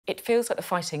it feels like the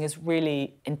fighting is really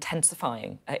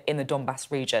intensifying in the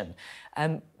Donbass region.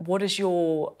 What is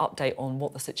your update on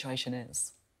what the situation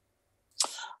is?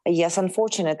 Yes,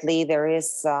 unfortunately, there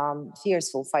is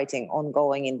fearful fighting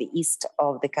ongoing in the east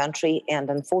of the country, and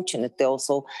unfortunately,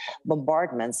 also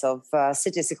bombardments of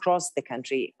cities across the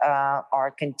country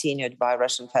are continued by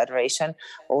Russian Federation.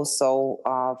 Also,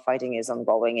 fighting is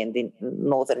ongoing in the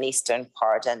northern eastern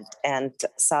part and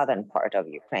southern part of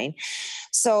Ukraine.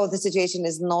 So the situation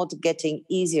is not getting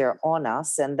easier on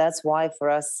us, and that's why for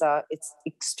us it's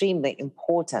extremely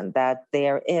important that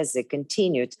there is a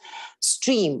continued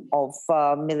stream of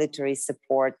military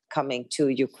support coming to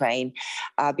Ukraine,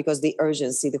 because the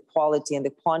urgency, the quality and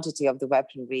the quantity of the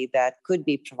weaponry that could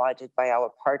be provided by our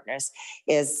partners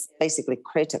is basically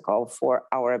critical for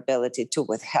our ability to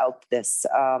withhold this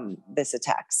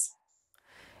attacks.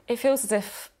 It feels as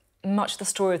if much of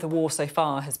the story of the war so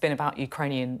far has been about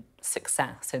Ukrainian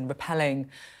success in repelling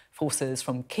forces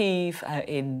from Kyiv,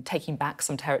 in taking back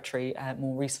some territory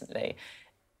more recently.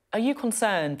 Are you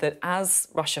concerned that as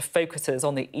Russia focuses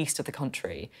on the east of the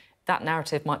country, that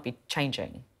narrative might be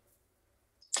changing?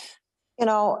 You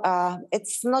know,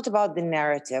 it's not about the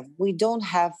narrative. We don't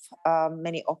have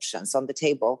many options on the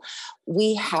table.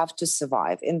 We have to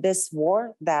survive in this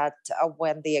war that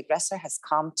when the aggressor has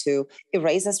come to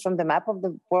erase us from the map of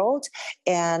the world,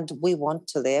 and we want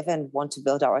to live and want to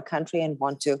build our country and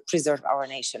want to preserve our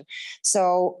nation.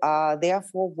 So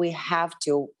therefore, we have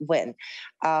to win.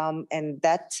 And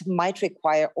that might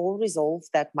require all resolve,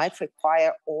 that might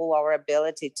require all our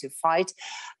ability to fight,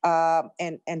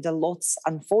 and a lot,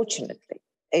 unfortunately.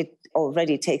 It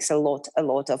already takes a lot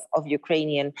of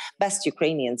best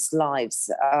Ukrainians'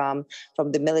 lives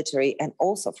from the military and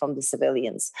also from the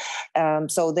civilians.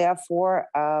 So therefore,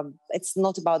 it's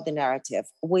not about the narrative.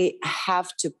 We have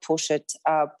to push it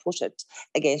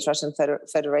against Russian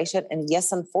Federation. And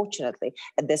yes, unfortunately,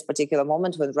 at this particular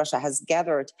moment, when Russia has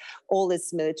gathered all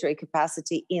its military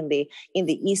capacity in the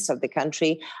east of the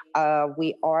country,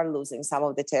 we are losing some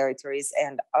of the territories,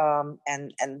 and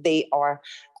they are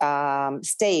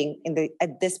staying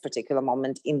at this particular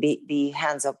moment in the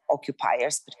hands of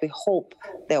occupiers. But we hope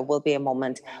there will be a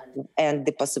moment and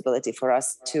the possibility for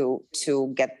us to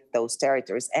get those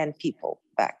territories and people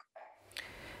back.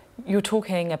 You're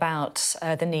talking about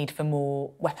the need for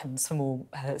more weapons, for more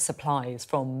supplies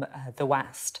from the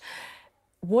West.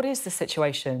 What is the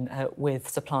situation with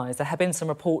supplies? There have been some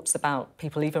reports about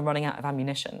people even running out of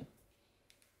ammunition.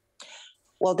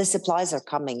 Well, the supplies are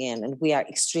coming in, and we are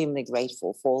extremely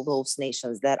grateful for all those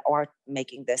nations that are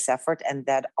making this effort and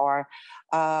that are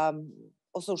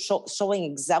also showing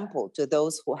example to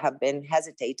those who have been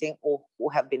hesitating or who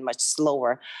have been much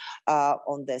slower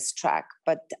on this track.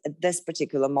 But at this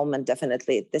particular moment,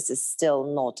 definitely, this is still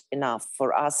not enough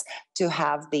for us to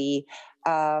have the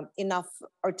enough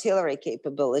artillery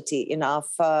capability,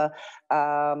 enough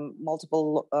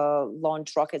multiple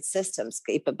launch rocket systems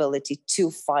capability to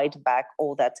fight back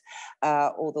all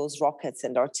those rockets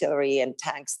and artillery and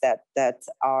tanks that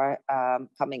are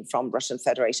coming from Russian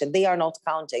Federation. They are not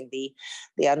counting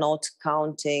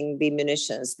the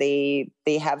munitions. They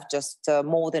have just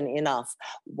more than enough.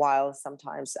 While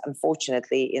sometimes,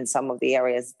 unfortunately, in some of the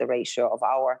areas, the ratio of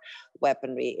our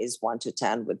weaponry is 1 to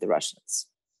 10 with the Russians.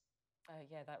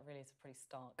 Yeah, that really is a pretty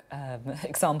stark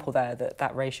example there,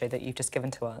 that ratio that you've just given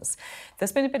to us.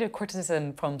 There's been a bit of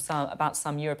criticism from about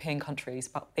some European countries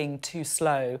about being too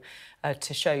slow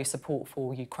to show support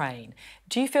for Ukraine.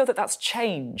 Do you feel that that's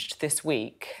changed this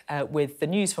week with the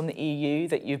news from the EU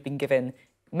that you've been given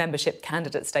membership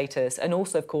candidate status, and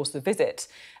also, of course, the visit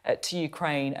to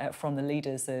Ukraine from the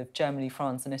leaders of Germany,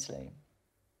 France and Italy?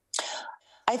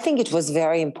 I think it was a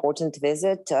very important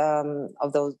visit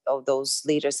of those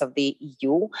leaders of the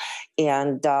EU,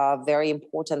 and very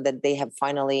important that they have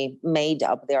finally made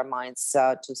up their minds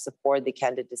to support the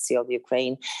candidacy of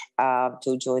Ukraine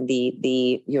to join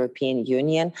the European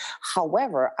Union.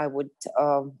 However, I would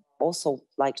also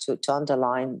like to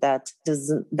underline that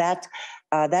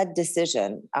that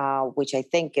decision, which I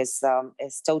think is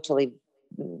totally,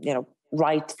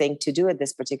 right thing to do at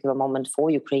this particular moment for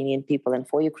Ukrainian people and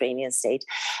for Ukrainian state,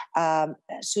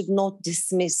 should not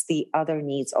dismiss the other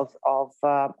needs of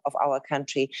our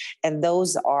country. And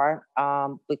those are,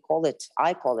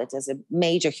 I call it as a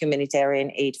major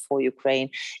humanitarian aid for Ukraine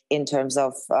in terms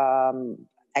of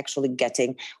actually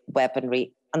getting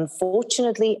weaponry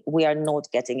unfortunately, we are not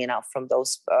getting enough from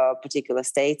those particular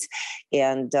states.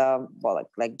 And,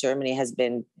 like Germany has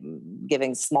been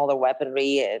giving smaller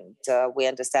weaponry, and we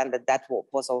understand that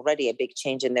was already a big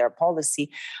change in their policy.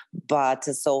 But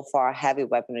so far, heavy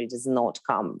weaponry does not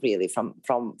come really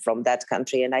from that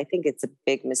country. And I think it's a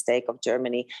big mistake of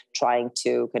Germany trying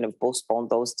to kind of postpone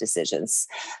those decisions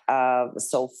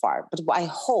so far. But I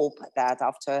hope that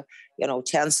after,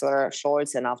 Chancellor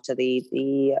Scholz and after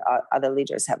the other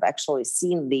leaders have actually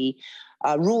seen the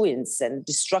ruins and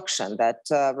destruction that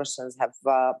Russians have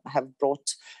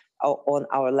brought on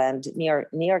our land near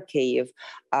Kyiv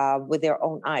with their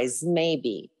own eyes,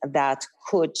 maybe that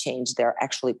could change their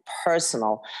actually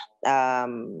personal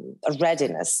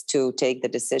readiness to take the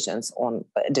decisions on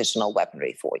additional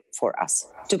weaponry for us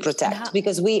to protect,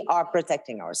 because we are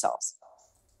protecting ourselves.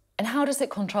 And how does it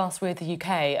contrast with the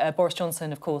UK? Boris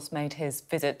Johnson, of course, made his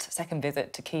second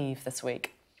visit to Kyiv this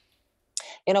week.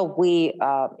 We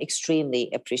extremely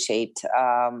appreciate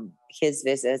his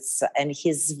visits and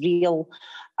his real,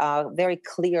 very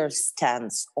clear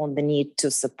stance on the need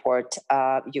to support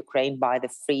Ukraine by the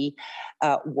free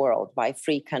world, by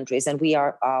free countries. And we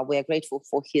are grateful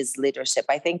for his leadership.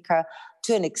 I think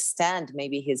to an extent,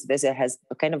 maybe his visit has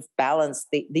kind of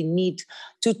balanced the need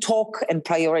to talk and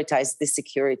prioritize the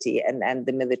security and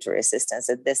the military assistance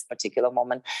at this particular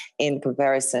moment in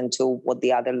comparison to what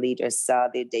the other leaders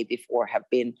the day before have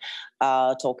been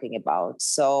talking about.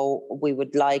 So we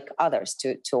would like others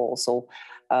to also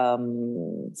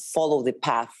follow the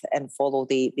path and follow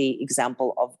the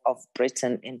example of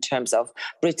Britain in terms of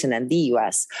Britain and the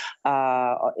US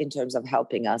in terms of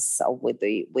helping us with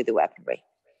the weaponry.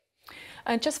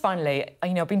 And just finally,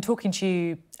 I've been talking to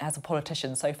you as a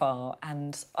politician so far,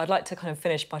 and I'd like to kind of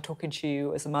finish by talking to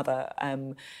you as a mother.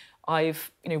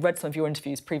 I've read some of your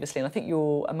interviews previously, and I think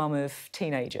you're a mum of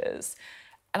teenagers,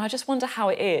 and I just wonder how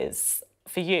it is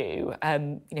for you,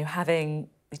 having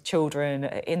children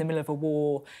in the middle of a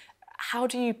war. How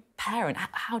do you parent?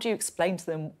 How do you explain to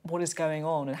them what is going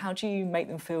on, and how do you make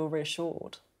them feel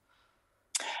reassured?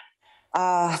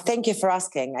 Thank you for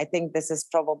asking. I think this is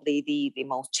probably the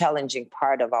most challenging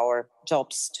part of our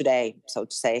jobs today, so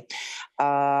to say,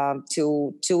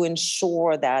 to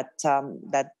ensure that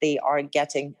that they are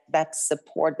getting that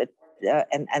support that.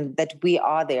 And that we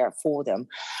are there for them,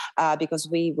 because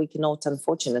we cannot,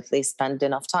 unfortunately, spend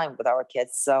enough time with our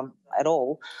kids at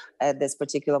all at this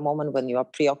particular moment when you are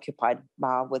preoccupied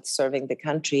with serving the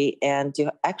country. And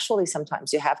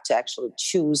sometimes you have to actually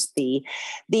choose the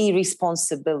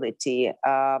responsibility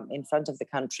in front of the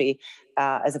country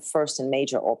as a first and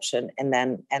major option, and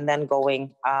then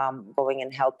going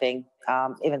and helping.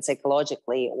 Even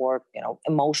psychologically or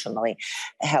emotionally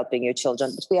helping your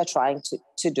children. But we are trying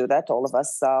to do that, all of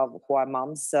us who are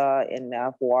moms who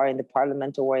are in the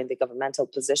parliament or in the governmental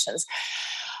positions.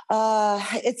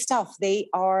 It's tough. They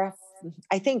are,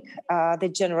 I think, the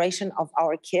generation of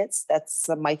our kids. That's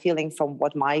my feeling from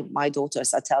what my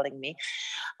daughters are telling me.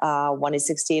 One is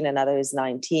 16, another is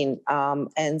 19.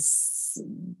 And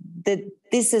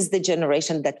this is the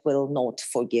generation that will not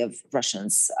forgive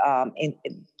Russians in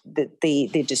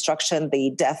the destruction, the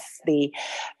death, the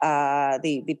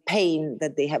pain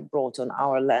that they have brought on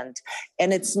our land.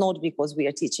 And it's not because we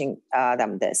are teaching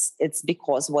them this. It's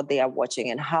because what they are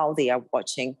watching and how they are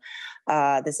watching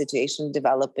the situation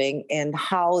developing and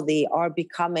how they are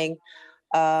becoming,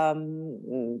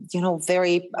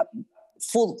 very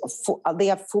full.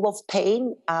 They are full of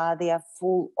pain. They are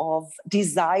full of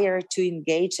desire to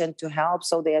engage and to help.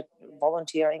 So they are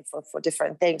volunteering for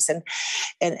different things and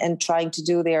trying to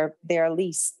do their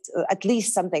least, at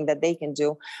least something that they can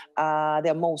do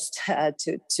their most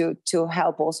to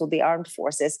help also the armed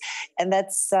forces. And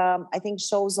that's I think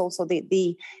shows also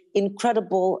the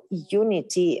incredible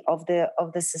unity of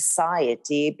the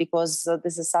society, because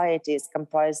the society is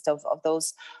comprised of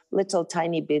those little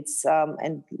tiny bits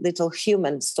and little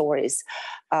human stories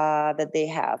that they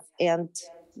have. And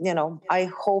I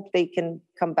hope they can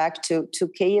come back to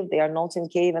Kyiv. They are not in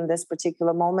Kyiv in this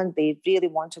particular moment. They really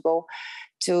want to go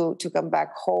to come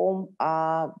back home,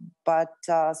 but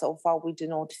so far we do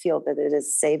not feel that it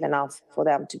is safe enough for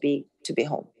them to be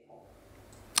home.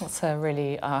 That's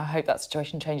really. I hope that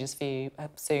situation changes for you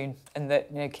soon, and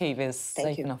that Kyiv is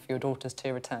safe enough for your daughters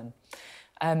to return.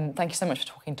 Thank you so much for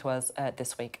talking to us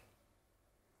this week.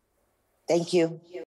 Thank you.